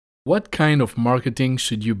What kind of marketing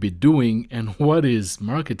should you be doing, and what is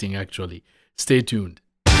marketing actually? Stay tuned.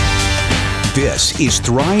 This is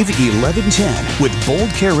Thrive 1110 with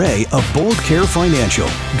Bold Care of Bold Care Financial,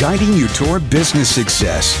 guiding you toward business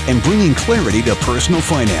success and bringing clarity to personal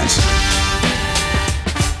finance.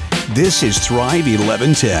 This is Thrive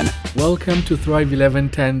 1110. Welcome to Thrive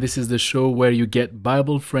 1110. This is the show where you get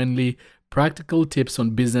Bible-friendly, practical tips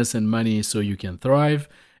on business and money so you can thrive.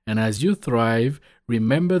 And as you thrive,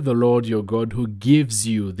 remember the Lord your God who gives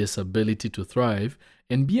you this ability to thrive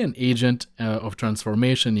and be an agent of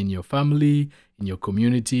transformation in your family, in your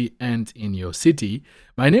community, and in your city.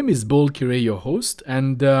 My name is Bold Kire, your host,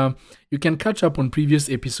 and you can catch up on previous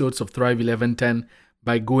episodes of Thrive 1110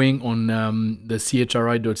 by going on the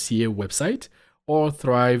chri.ca website or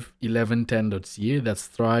thrive1110.ca. That's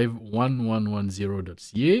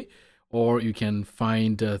thrive1110.ca. Or you can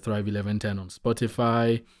find Thrive 1110 on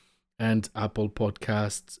Spotify and Apple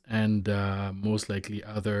Podcasts and most likely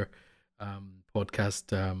other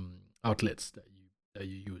podcast outlets that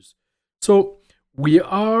you use. So we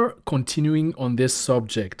are continuing on this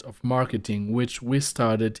subject of marketing, which we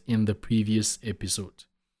started in the previous episode.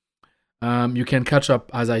 You can catch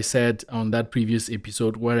up, as I said, on that previous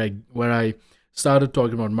episode where I started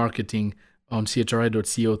talking about marketing on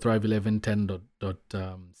chri.co,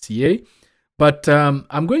 thrive1110.ca. But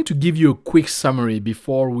I'm going to give you a quick summary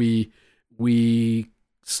before we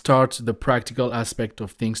start the practical aspect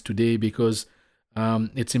of things today, because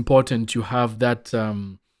it's important to have that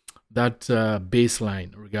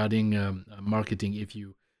baseline regarding marketing if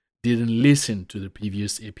you didn't listen to the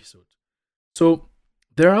previous episode. So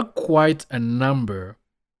there are quite a number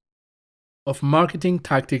of marketing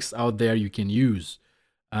tactics out there you can use.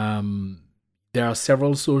 There are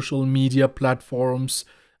several social media platforms.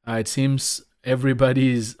 It seems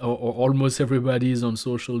everybody is, or almost everybody is on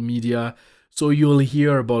social media. So you'll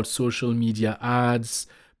hear about social media ads,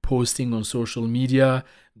 posting on social media,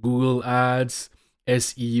 Google ads,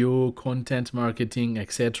 SEO, content marketing,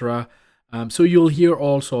 etc. So you'll hear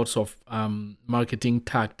all sorts of marketing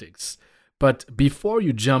tactics. But before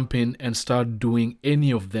you jump in and start doing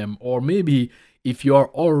any of them, or maybe if you are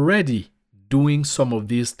already doing some of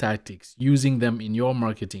these tactics, using them in your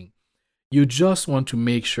marketing, you just want to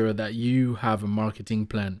make sure that you have a marketing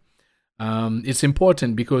plan. It's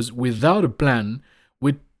important because without a plan,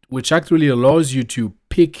 which actually allows you to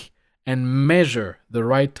pick and measure the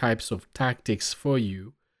right types of tactics for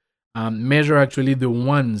you, measure actually the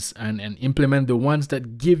ones and implement the ones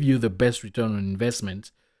that give you the best return on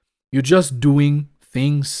investment. You're just doing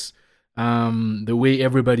things the way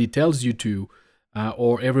everybody tells you to,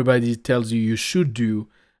 or everybody tells you should do,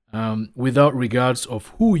 without regards of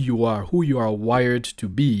who you are wired to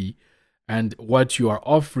be, and what you are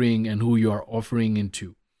offering and who you are offering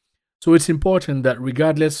into. So it's important that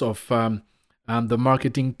regardless of the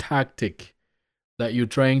marketing tactic that you're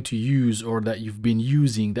trying to use or that you've been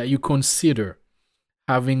using, that you consider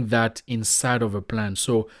having that inside of a plan.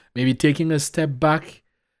 So maybe taking a step back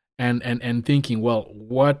and thinking, well,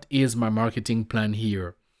 what is my marketing plan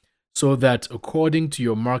here? So that according to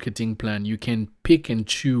your marketing plan, you can pick and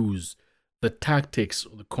choose the tactics,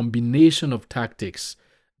 or the combination of tactics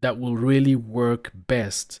that will really work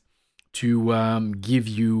best to give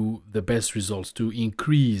you the best results, to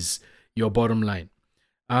increase your bottom line.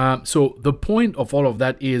 So the point of all of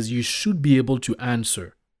that is you should be able to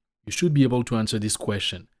answer this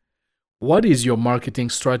question. What is your marketing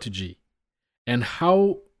strategy? And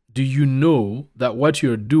how do you know that what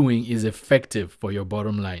you're doing is effective for your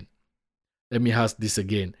bottom line? Let me ask this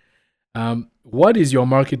again. What is your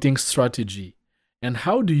marketing strategy? And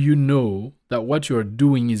how do you know that what you're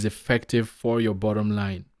doing is effective for your bottom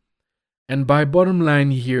line? And by bottom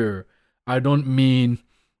line here, I don't mean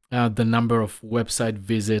the number of website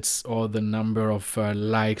visits or the number of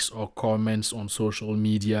likes or comments on social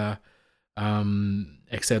media,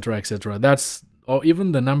 etc., etc. That's, or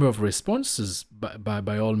even the number of responses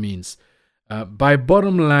by all means. By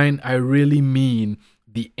bottom line, I really mean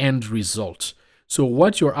the end result. So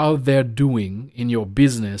what you're out there doing in your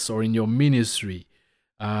business or in your ministry,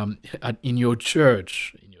 in your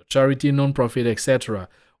church, in your charity, nonprofit, etc.,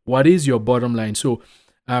 what is your bottom line? So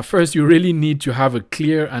first, you really need to have a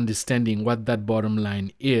clear understanding what that bottom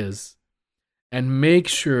line is, and make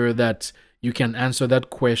sure that you can answer that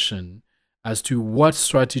question as to what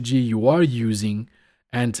strategy you are using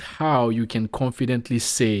and how you can confidently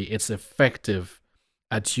say it's effective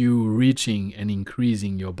at you reaching and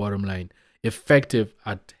increasing your bottom line, effective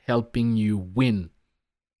at helping you win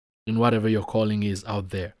in whatever your calling is out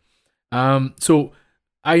there. So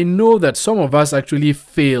I know that some of us actually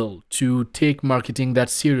fail to take marketing that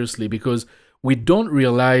seriously because we don't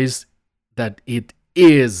realize that it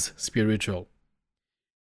is spiritual.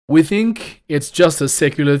 We think it's just a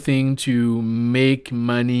secular thing to make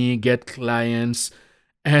money, get clients,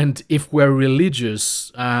 and if we're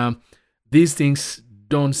religious, these things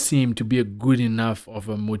don't seem to be a good enough of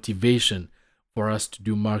a motivation for us to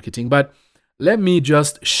do marketing. But let me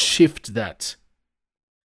just shift that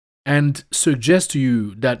and suggest to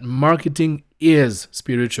you that marketing is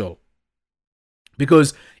spiritual.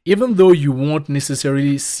 Because even though you won't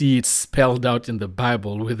necessarily see it spelled out in the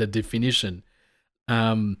Bible with a definition,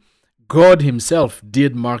 God himself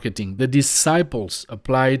did marketing. The disciples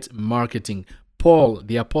applied marketing. Paul,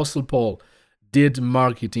 the Apostle Paul, did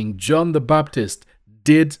marketing. John the Baptist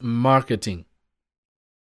did marketing.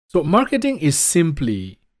 So marketing is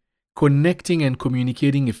simply connecting and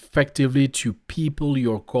communicating effectively to people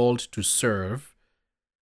you're called to serve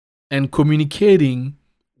and communicating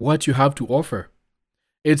what you have to offer.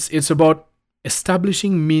 It's about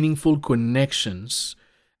establishing meaningful connections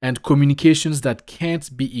and communications that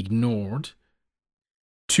can't be ignored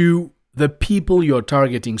to the people you're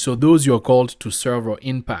targeting, so those you're called to serve or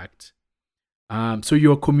impact. So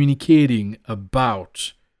you're communicating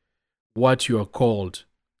about what you're called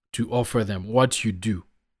to offer them, what you do.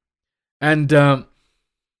 And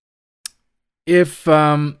if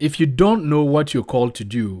you don't know what you're called to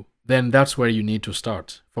do, then that's where you need to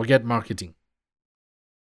start. Forget marketing.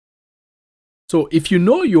 So if you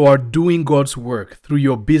know you are doing God's work through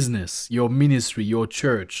your business, your ministry, your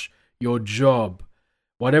church, your job,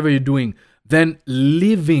 whatever you're doing, then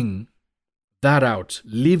living that out,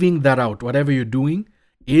 whatever you're doing,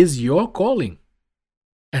 is your calling.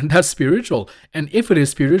 And that's spiritual. And if it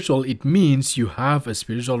is spiritual, it means you have a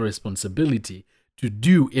spiritual responsibility to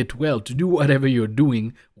do it well, to do whatever you're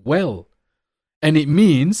doing well. And it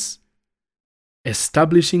means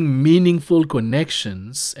establishing meaningful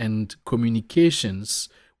connections and communications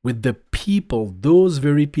with the people, those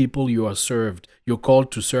very people you're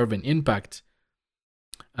called to serve and impact.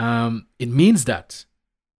 It means that.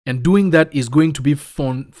 And doing that is going to be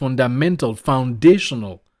fundamental,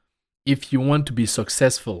 foundational, if you want to be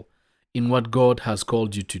successful in what God has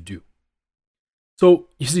called you to do. So,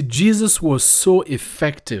 you see, Jesus was so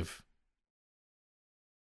effective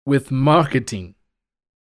with marketing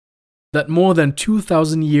that more than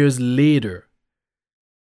 2,000 years later,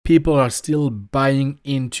 people are still buying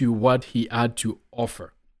into what he had to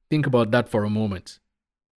offer. Think about that for a moment.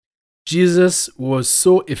 Jesus was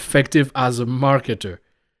so effective as a marketer.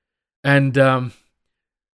 And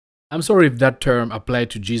I'm sorry if that term applied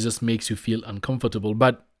to Jesus makes you feel uncomfortable,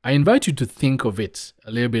 but I invite you to think of it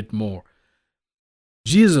a little bit more.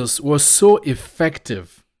 Jesus was so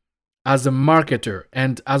effective as a marketer,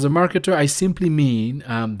 and as a marketer, I simply mean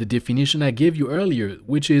the definition I gave you earlier,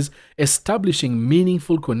 which is establishing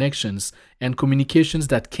meaningful connections and communications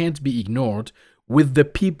that can't be ignored with the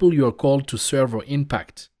people you're called to serve or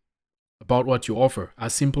impact about what you offer.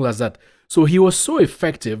 As simple as that. So he was so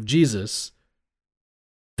effective, Jesus,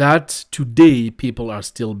 that today people are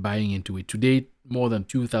still buying into it. Today, more than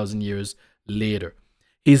 2,000 years later.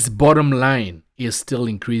 His bottom line is still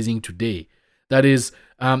increasing today. That is,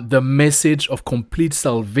 the message of complete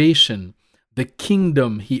salvation, the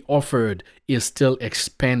kingdom he offered, is still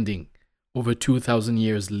expanding over 2,000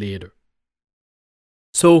 years later.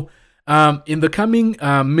 So, in the coming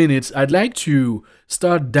minutes, I'd like to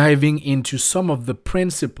start diving into some of the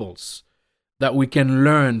principles that we can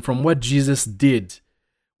learn from what Jesus did,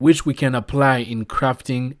 which we can apply in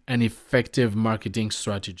crafting an effective marketing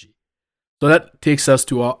strategy. So that takes us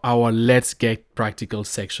to our Let's Get Practical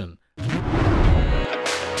section.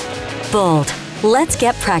 Bold. Let's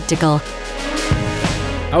get practical.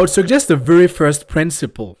 I would suggest the very first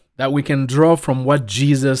principle that we can draw from what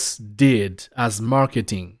Jesus did as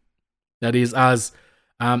marketing. That is, as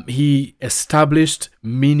he established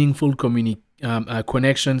meaningful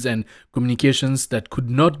connections and communications that could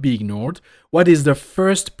not be ignored. What is the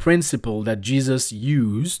first principle that Jesus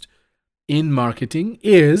used in marketing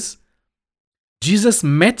is Jesus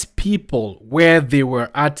met people where they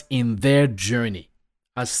were at in their journey.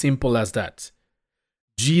 As simple as that.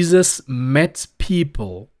 Jesus met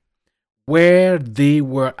people where they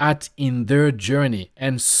were at in their journey,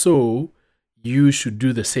 and so you should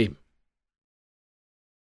do the same.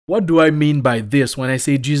 What do I mean by this when I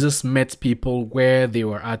say Jesus met people where they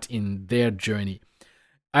were at in their journey?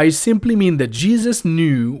 I simply mean that Jesus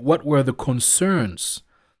knew what were the concerns,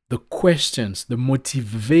 the questions, the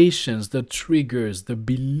motivations, the triggers, the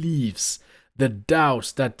beliefs, the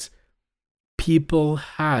doubts that people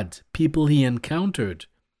he encountered.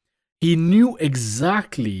 He knew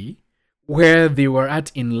exactly where they were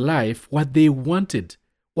at in life, what they wanted,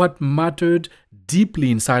 what mattered deeply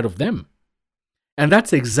inside of them. And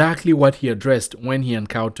that's exactly what he addressed when he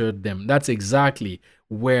encountered them. That's exactly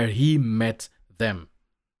where he met them.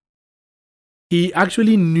 He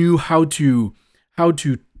actually knew how to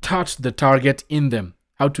touch the target in them,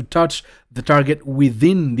 how to touch the target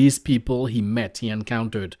within these people he met, he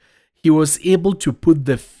encountered. He was able to put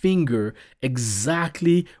the finger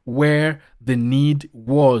exactly where the need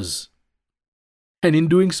was. And in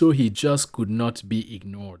doing so, he just could not be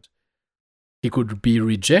ignored. He could be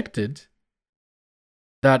rejected.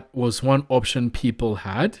 That was one option people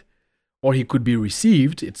had. Or he could be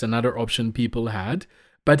received. It's another option people had.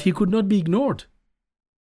 But he could not be ignored.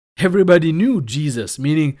 Everybody knew Jesus,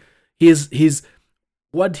 meaning his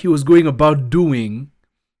what he was going about doing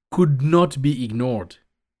could not be ignored.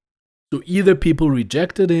 So either people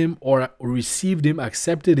rejected him or received him,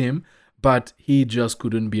 accepted him, but he just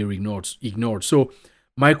couldn't be ignored. So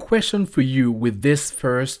my question for you with this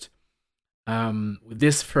first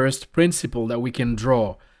principle that we can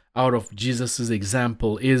draw out of Jesus's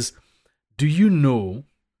example is, do you know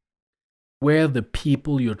where the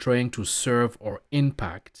people you're trying to serve or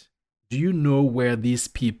impact, do you know where these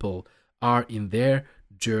people are in their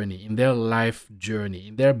journey, in their life journey,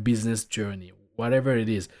 in their business journey, whatever it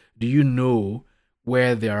is? Do you know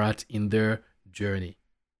where they're at in their journey?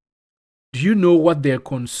 Do you know what their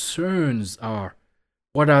concerns are?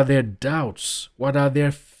 What are their doubts? What are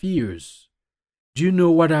their fears? Do you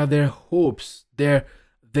know what are their hopes, their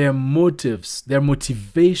motives, their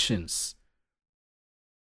motivations?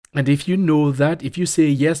 And if you know that, if you say,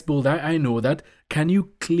 yes, Bold, I know that, can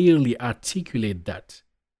you clearly articulate that?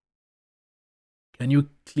 Can you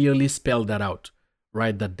clearly spell that out?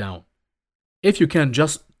 Write that down. If you can,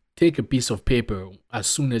 just take a piece of paper as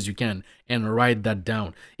soon as you can and write that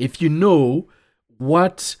down. If you know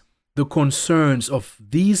what the concerns of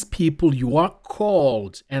these people you are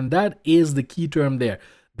called, and that is the key term there,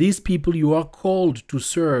 these people you are called to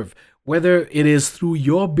serve, whether it is through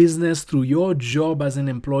your business, through your job as an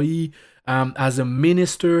employee, as a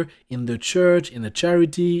minister in the church, in a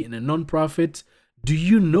charity, in a nonprofit, do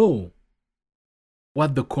you know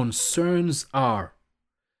what the concerns are?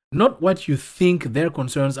 Not what you think their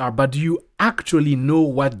concerns are, but do you actually know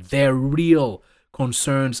what their real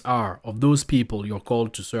concerns are of those people you're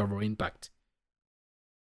called to serve or impact?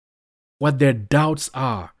 What their doubts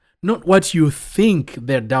are. Not what you think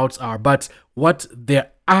their doubts are, but what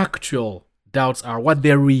their actual doubts are, what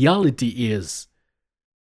their reality is,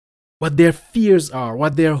 what their fears are,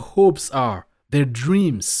 what their hopes are, their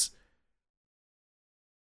dreams.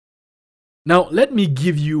 Now, let me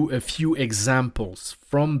give you a few examples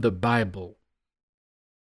from the Bible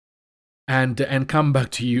and come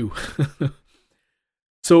back to you.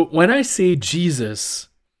 So when I say Jesus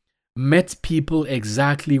met people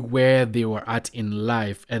exactly where they were at in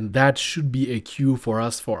life, and that should be a cue for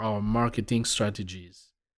us for our marketing strategies.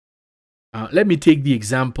 Let me take the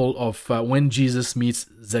example of when Jesus meets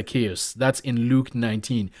Zacchaeus. That's in Luke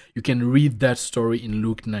 19. You can read that story in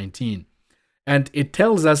Luke 19. And it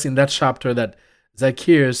tells us in that chapter that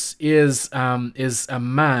Zacchaeus is a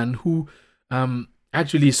man who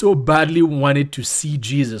actually so badly wanted to see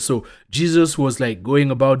Jesus. So Jesus was like going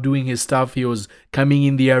about doing his stuff. He was coming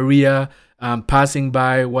in the area, passing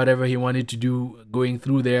by, whatever he wanted to do, going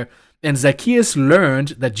through there. And Zacchaeus learned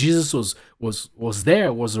that Jesus was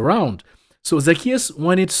there, was around. So Zacchaeus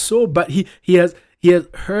wanted so bad. He had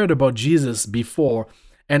heard about Jesus before,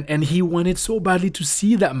 and he wanted so badly to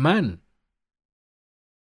see that man.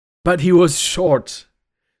 But he was short.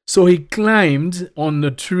 So he climbed on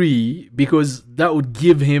the tree because that would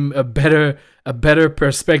give him a better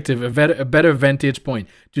perspective, a better vantage point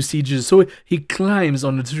to see Jesus. So he climbs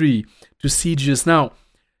on the tree to see Jesus. Now,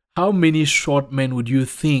 how many short men would you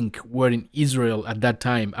think were in Israel at that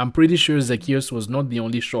time? I'm pretty sure Zacchaeus was not the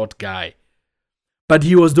only short guy. But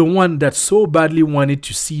he was the one that so badly wanted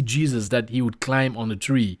to see Jesus that he would climb on the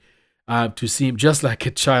tree. To see him, just like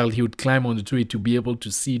a child, he would climb on the tree to be able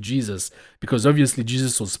to see Jesus, because obviously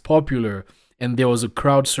Jesus was popular and there was a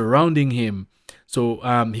crowd surrounding him. So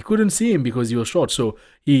he couldn't see him because he was short. So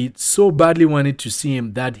he so badly wanted to see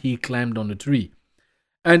him that he climbed on the tree.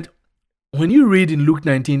 And when you read in Luke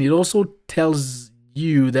 19, it also tells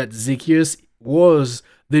you that Zacchaeus was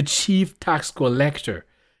the chief tax collector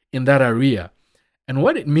in that area. And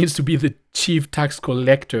what it means to be the chief tax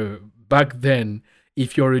collector back then,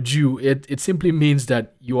 if you're a Jew, it simply means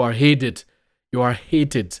that you are hated. You are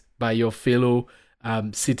hated by your fellow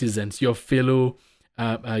citizens, your fellow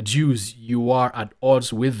Jews. You are at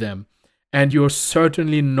odds with them. And you're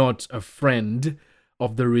certainly not a friend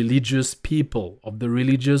of the religious people, of the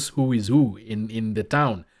religious who is who in the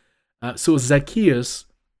town. So Zacchaeus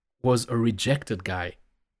was a rejected guy.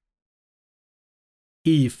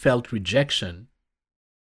 He felt rejection.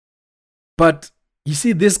 But you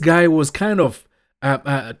see, this guy was kind of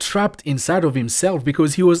trapped inside of himself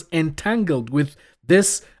because he was entangled with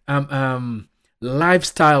this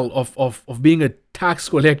lifestyle of being a tax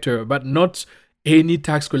collector, but not any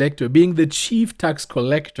tax collector, being the chief tax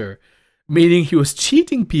collector, meaning he was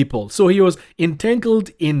cheating people. So he was entangled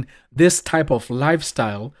in this type of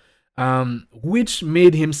lifestyle, which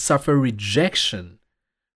made him suffer rejection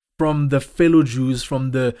from the fellow Jews,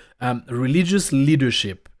 from the religious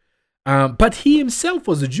leadership. But he himself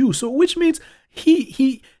was a Jew, so which means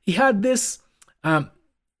he had this.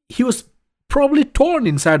 He was probably torn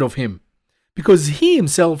inside of him because he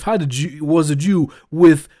himself was a Jew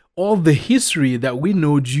with all the history that we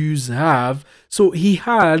know Jews have. So he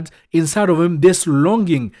had inside of him this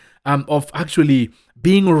longing of actually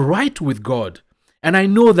being right with God. And I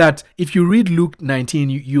know that if you read Luke 19,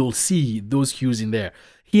 you'll see those cues in there.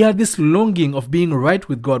 He had this longing of being right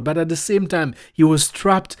with God, but at the same time, he was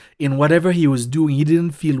trapped in whatever he was doing. He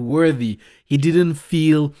didn't feel worthy. He didn't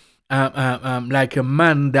feel like a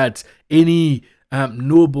man that any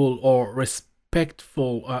noble or respected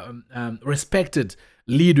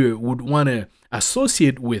leader would want to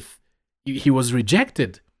associate with. He was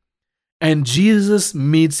rejected. And Jesus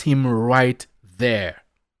meets him right there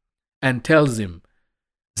and tells him,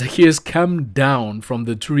 Zacchaeus, come down from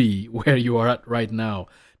the tree where you are at right now,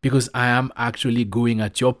 because I am actually going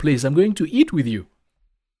at your place. I'm going to eat with you.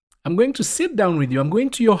 I'm going to sit down with you. I'm going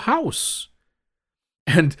to your house.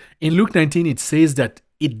 And in Luke 19, it says that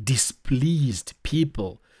it displeased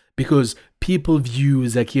people because people view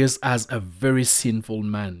Zacchaeus as a very sinful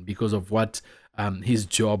man because of what his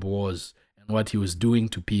job was and what he was doing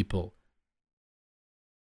to people.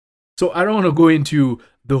 So I don't want to go into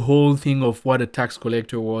the whole thing of what a tax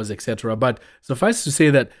collector was, etc. But suffice to say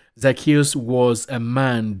that Zacchaeus was a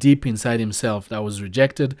man deep inside himself that was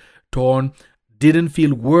rejected, torn, didn't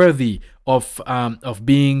feel worthy of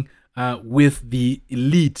being with the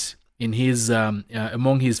elite in his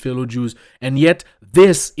among his fellow Jews. And yet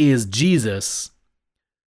this is Jesus,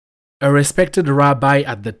 a respected rabbi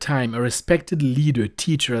at the time, a respected leader,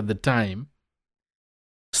 teacher at the time,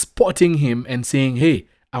 spotting him and saying, hey,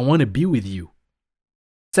 I want to be with you.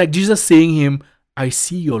 It's like Jesus saying him, I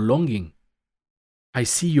see your longing. I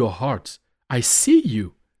see your heart. I see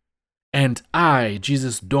you. And I,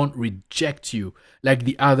 Jesus, don't reject you like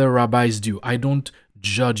the other rabbis do. I don't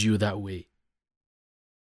judge you that way.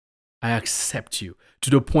 I accept you to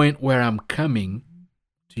the point where I'm coming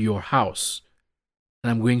to your house and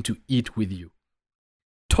I'm going to eat with you.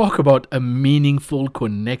 Talk about a meaningful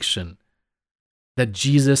connection that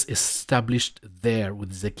Jesus established there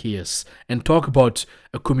with Zacchaeus, and talk about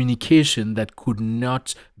a communication that could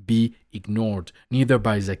not be ignored, neither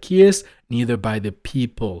by Zacchaeus, neither by the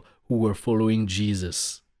people who were following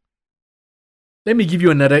Jesus. Let me give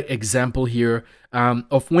you another example here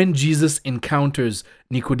of when Jesus encounters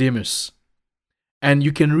Nicodemus. And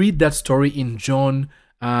you can read that story in John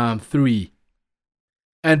 3.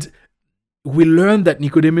 And we learn that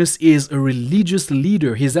Nicodemus is a religious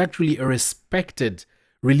leader. He's actually a respected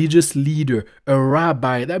religious leader, a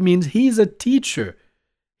rabbi. That means he's a teacher.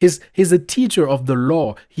 He's a teacher of the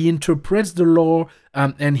law. He interprets the law,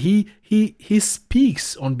 and he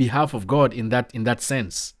speaks on behalf of God in that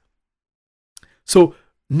sense. So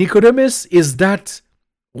Nicodemus is that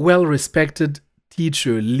well-respected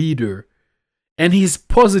teacher, leader, and he's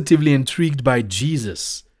positively intrigued by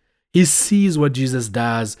Jesus. He sees what Jesus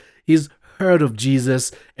does. He's heard of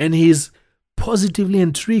Jesus, and he's positively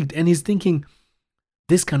intrigued, and he's thinking,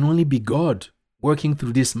 this can only be God working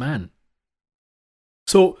through this man.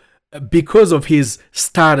 So because of his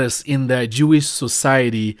status in the Jewish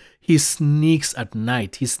society, he sneaks at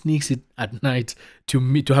night. He sneaks it at night to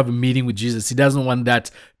have a meeting with Jesus. He doesn't want that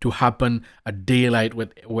to happen at daylight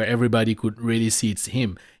where everybody could really see it's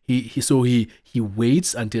him. So he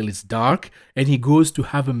waits until it's dark, and he goes to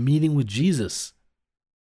have a meeting with Jesus.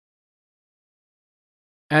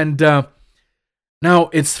 And now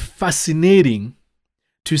it's fascinating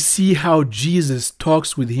to see how Jesus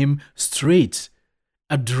talks with him straight,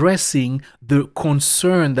 addressing the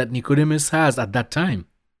concern that Nicodemus has at that time.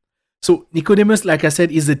 So Nicodemus, like I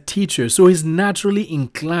said, is a teacher, so he's naturally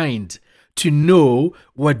inclined to know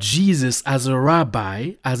what Jesus, as a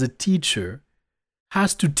rabbi, as a teacher,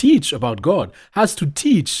 has to teach about God, has to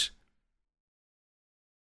teach.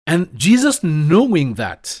 And Jesus, knowing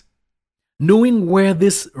that, knowing where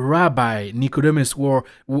this rabbi Nicodemus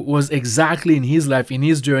was exactly in his life, in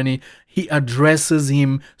his journey, he addresses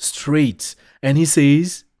him straight. And he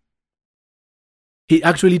says, he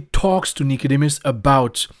actually talks to Nicodemus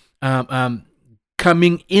about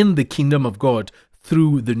coming in the kingdom of God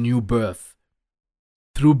through the new birth,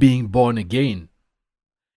 through being born again.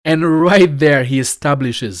 And right there, he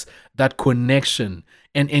establishes that connection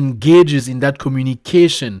and engages in that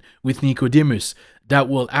communication with Nicodemus that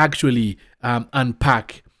will actually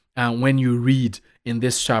unpack when you read in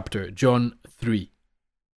this chapter, John 3.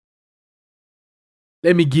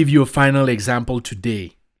 Let me give you a final example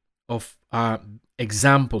today of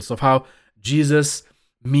examples of how Jesus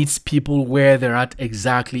meets people where they're at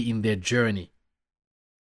exactly in their journey.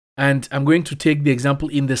 And I'm going to take the example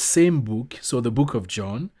in the same book, so the book of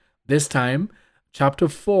John, this time chapter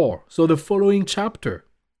 4. So the following chapter.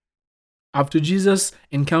 After Jesus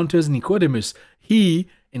encounters Nicodemus, he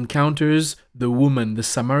encounters the woman, the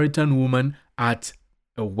Samaritan woman, at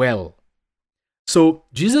a well. So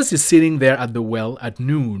Jesus is sitting there at the well at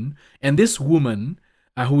noon, and this woman,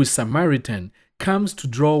 who is Samaritan, comes to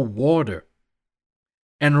draw water.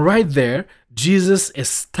 And right there, Jesus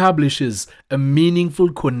establishes a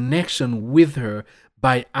meaningful connection with her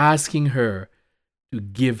by asking her to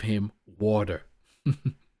give him water.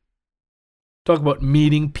 Talk about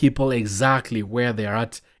meeting people exactly where they're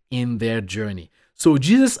at in their journey. So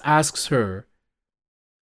Jesus asks her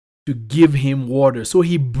to give him water. So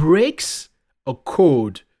he breaks a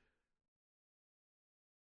code,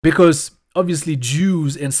 because obviously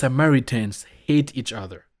Jews and Samaritans hate each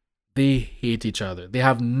other. They hate each other. They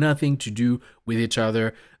have nothing to do with each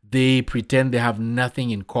other. They pretend they have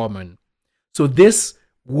nothing in common. So this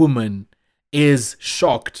woman is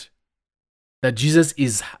shocked that Jesus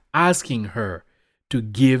is asking her to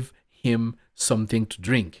give him something to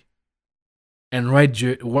drink. And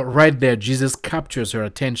right there, Jesus captures her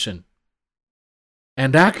attention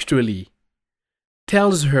and actually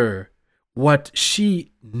tells her what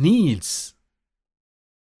she needs.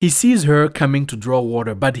 He sees her coming to draw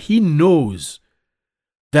water, but he knows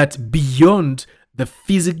that beyond the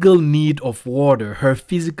physical need of water, her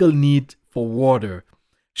physical need for water,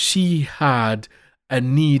 she had a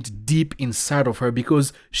need deep inside of her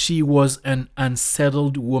because she was an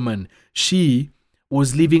unsettled woman. She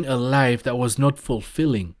was living a life that was not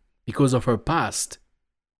fulfilling because of her past.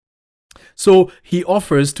 So he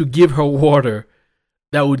offers to give her water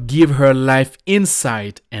that would give her life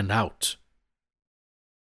inside and out,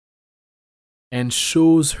 and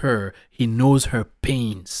shows her he knows her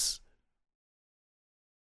pains.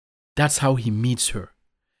 That's how he meets her.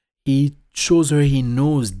 He shows her he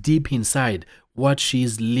knows deep inside what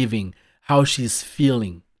she's living, how she's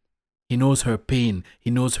feeling. He knows her pain.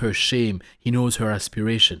 He knows her shame. He knows her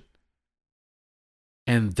aspiration.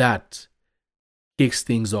 And that kicks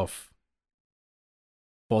things off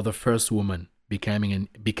for the first woman becoming an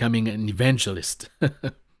evangelist.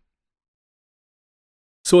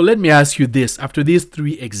 So let me ask you this. After these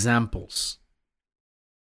three examples,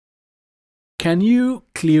 can you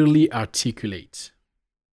clearly articulate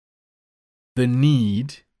the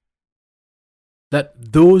need that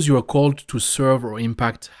those you are called to serve or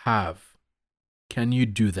impact have? Can you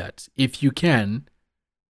do that? If you can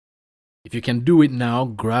do it now,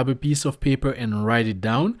 grab a piece of paper and write it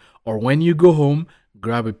down. Or when you go home,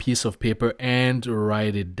 grab a piece of paper and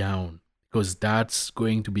write it down, because that's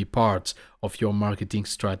going to be part of your marketing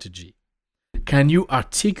strategy. Can you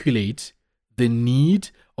articulate the need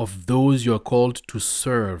of those you are called to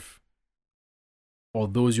serve or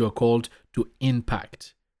those you are called to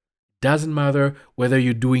impact? Doesn't matter whether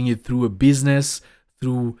you're doing it through a business,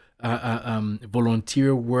 through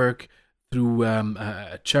volunteer work, through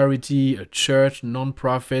a charity, a church,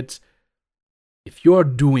 non-profit. If you're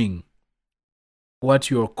doing what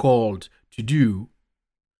you're called to do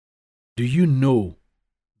you know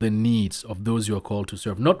the needs of those you are called to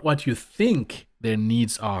serve? Not what you think their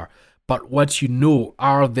needs are, but what you know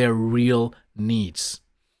are their real needs.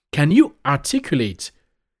 Can you articulate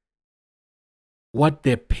what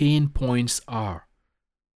their pain points are?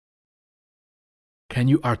 Can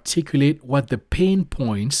you articulate what the pain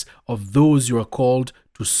points of those you are called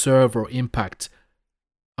to serve or impact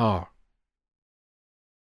are?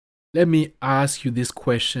 Let me ask you this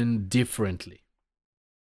question differently.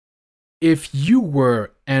 If you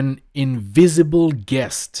were an invisible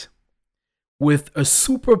guest with a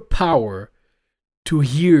superpower to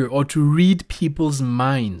hear or to read people's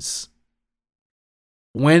minds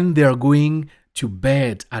when they're going to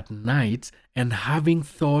bed at night and having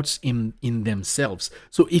thoughts in themselves.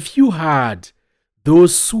 So if you had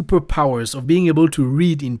those superpowers of being able to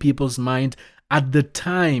read in people's mind at the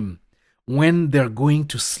time when they're going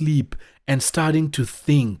to sleep and starting to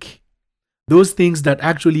think, those things that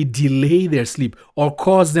actually delay their sleep or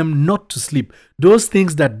cause them not to sleep, those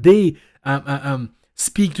things that they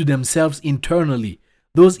speak to themselves internally,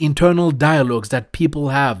 those internal dialogues that people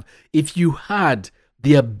have, if you had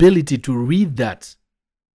the ability to read that,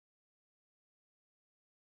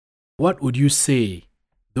 what would you say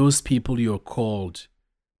those people you're called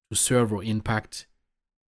to serve or impact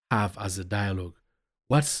have as a dialogue?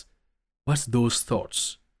 What's those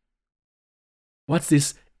thoughts? What's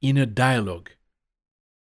this inner dialogue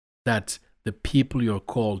that the people you're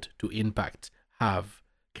called to impact have?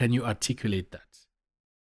 Can you articulate that?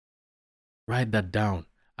 Write that down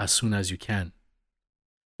as soon as you can,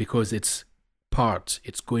 because it's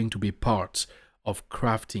going to be part of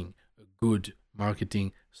crafting a good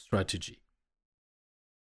marketing strategy.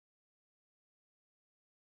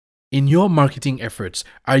 In your marketing efforts,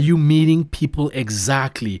 are you meeting people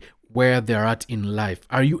exactly where they're at in life?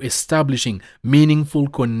 Are you establishing meaningful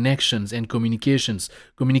connections and communications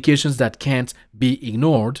that can't be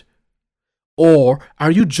ignored? Or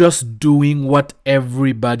are you just doing what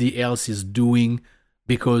everybody else is doing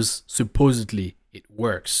because supposedly it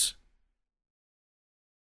works?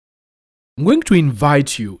 I'm going to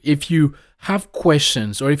invite you, if you have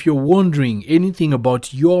questions or if you're wondering anything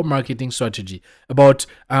about your marketing strategy, about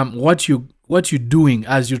what you're doing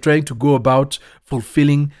as you're trying to go about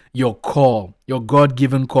fulfilling your call, your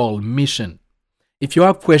God-given call, mission. If you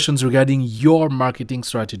have questions regarding your marketing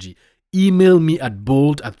strategy, email me at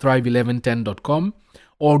bold@thrive1110.com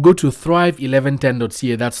or go to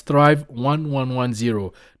thrive1110.ca, that's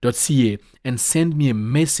thrive1110.ca, and send me a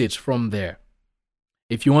message from there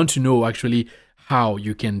if you want to know actually how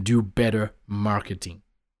you can do better marketing.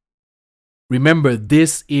 Remember,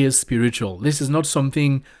 this is spiritual. This is not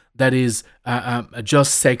something that is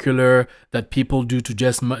just secular, that people do to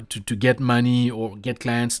just to get money or get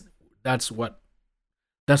clients. That's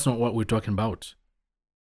not what we're talking about.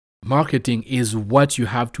 Marketing is what you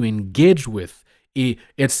have to engage with.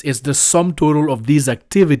 It's the sum total of these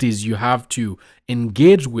activities you have to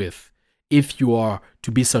engage with if you are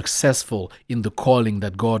to be successful in the calling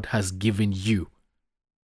that God has given you.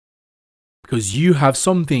 Because you have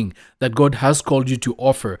something that God has called you to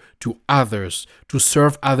offer to others, to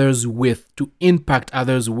serve others with, to impact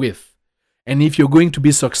others with. And if you're going to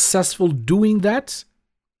be successful doing that,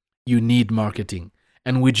 you need marketing.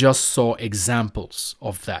 And we just saw examples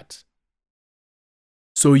of that.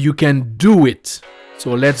 So you can do it.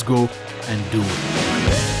 So let's go and do it.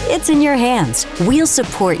 It's in your hands. We'll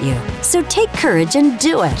support you. So take courage and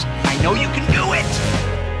do it. I know you can do it.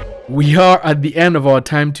 We are at the end of our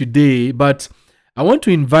time today, but I want to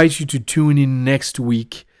invite you to tune in next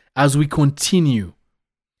week as we continue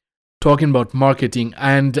talking about marketing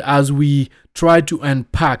and as we try to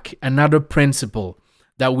unpack another principle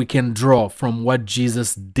that we can draw from what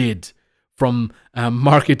Jesus did, from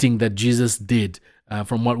marketing that Jesus did,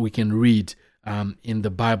 from what we can read in the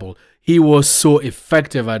Bible. He was so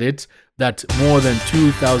effective at it that more than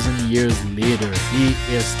 2,000 years later, he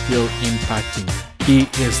is still impacting. He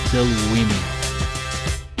is still winning.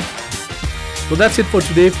 So that's it for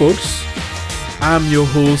today, folks. I'm your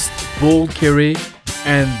host, Bold Kere,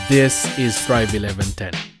 and this is Thrive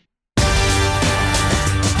 1110.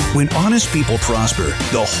 When honest people prosper,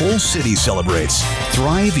 the whole city celebrates.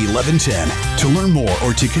 Thrive 1110. To learn more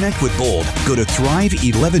or to connect with Bold, go to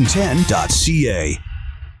thrive1110.ca.